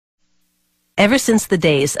Ever since the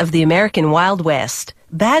days of the American Wild West,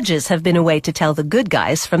 badges have been a way to tell the good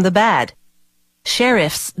guys from the bad.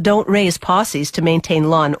 Sheriffs don't raise posses to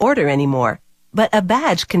maintain law and order anymore, but a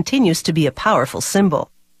badge continues to be a powerful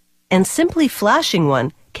symbol. And simply flashing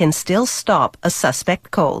one can still stop a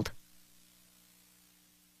suspect cold.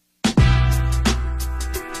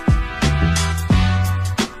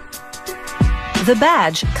 The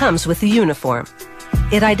badge comes with the uniform.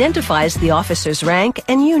 It identifies the officer's rank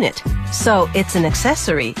and unit, so it's an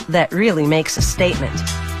accessory that really makes a statement.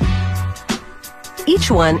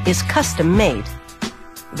 Each one is custom made.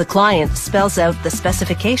 The client spells out the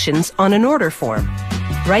specifications on an order form,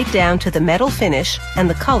 right down to the metal finish and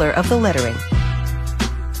the color of the lettering.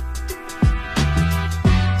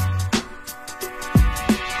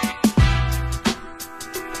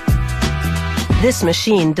 This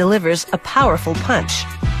machine delivers a powerful punch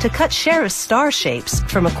to cut sheriff's star shapes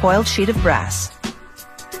from a coiled sheet of brass.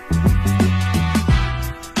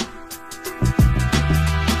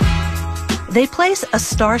 They place a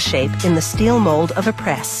star shape in the steel mold of a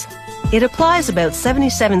press. It applies about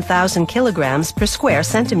 77,000 kilograms per square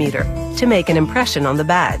centimeter to make an impression on the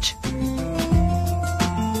badge.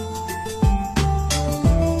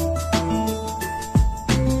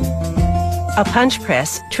 A punch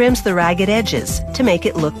press trims the ragged edges to make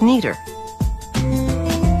it look neater.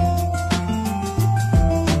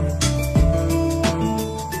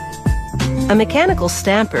 A mechanical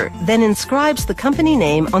stamper then inscribes the company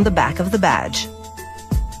name on the back of the badge.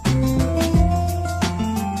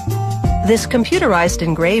 This computerized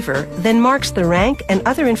engraver then marks the rank and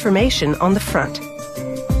other information on the front.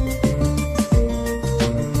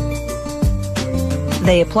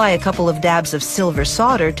 They apply a couple of dabs of silver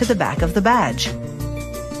solder to the back of the badge.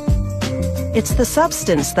 It's the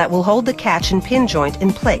substance that will hold the catch and pin joint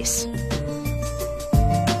in place.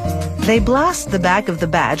 They blast the back of the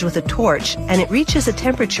badge with a torch and it reaches a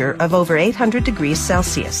temperature of over 800 degrees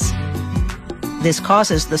Celsius. This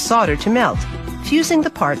causes the solder to melt, fusing the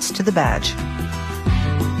parts to the badge.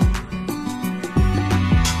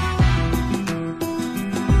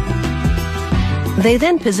 They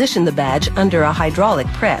then position the badge under a hydraulic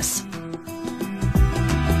press.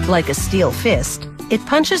 Like a steel fist, it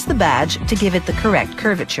punches the badge to give it the correct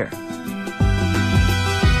curvature.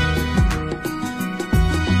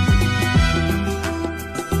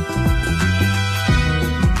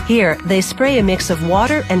 Here, they spray a mix of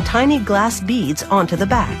water and tiny glass beads onto the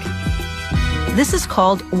back. This is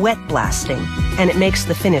called wet blasting, and it makes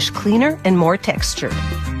the finish cleaner and more textured.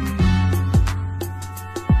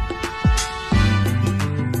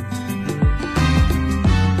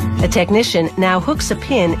 A technician now hooks a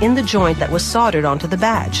pin in the joint that was soldered onto the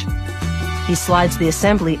badge. He slides the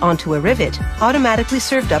assembly onto a rivet, automatically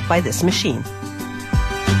served up by this machine.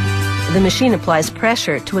 The machine applies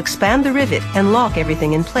pressure to expand the rivet and lock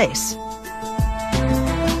everything in place.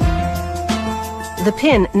 The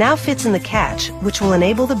pin now fits in the catch, which will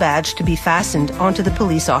enable the badge to be fastened onto the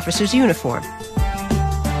police officer's uniform.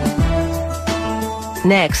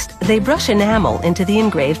 Next, they brush enamel into the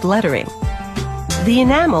engraved lettering. The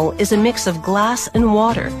enamel is a mix of glass and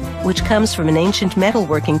water, which comes from an ancient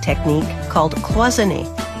metalworking technique called cloisonné.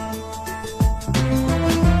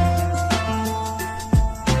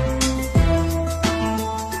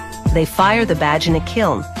 They fire the badge in a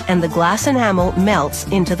kiln, and the glass enamel melts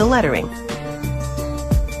into the lettering.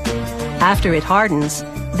 After it hardens,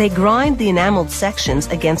 they grind the enameled sections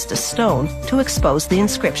against a stone to expose the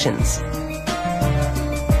inscriptions.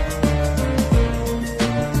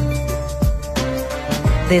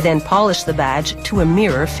 They then polish the badge to a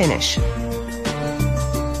mirror finish.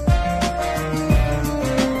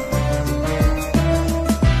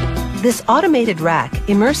 This automated rack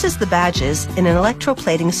immerses the badges in an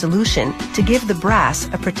electroplating solution to give the brass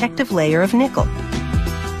a protective layer of nickel.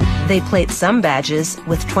 They plate some badges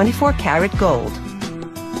with 24-karat gold.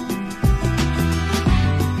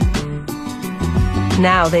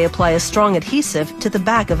 Now they apply a strong adhesive to the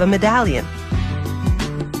back of a medallion.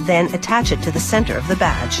 Then attach it to the center of the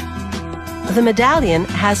badge. The medallion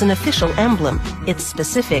has an official emblem. It's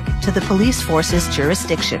specific to the police force's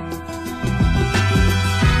jurisdiction.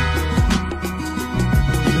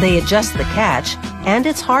 They adjust the catch and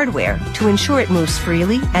its hardware to ensure it moves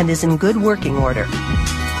freely and is in good working order.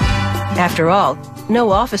 After all, no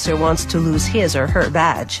officer wants to lose his or her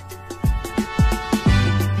badge.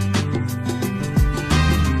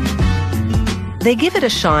 They give it a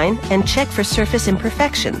shine and check for surface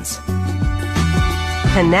imperfections.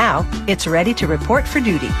 And now, it's ready to report for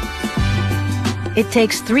duty. It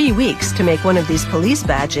takes 3 weeks to make one of these police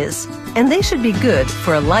badges, and they should be good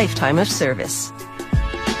for a lifetime of service.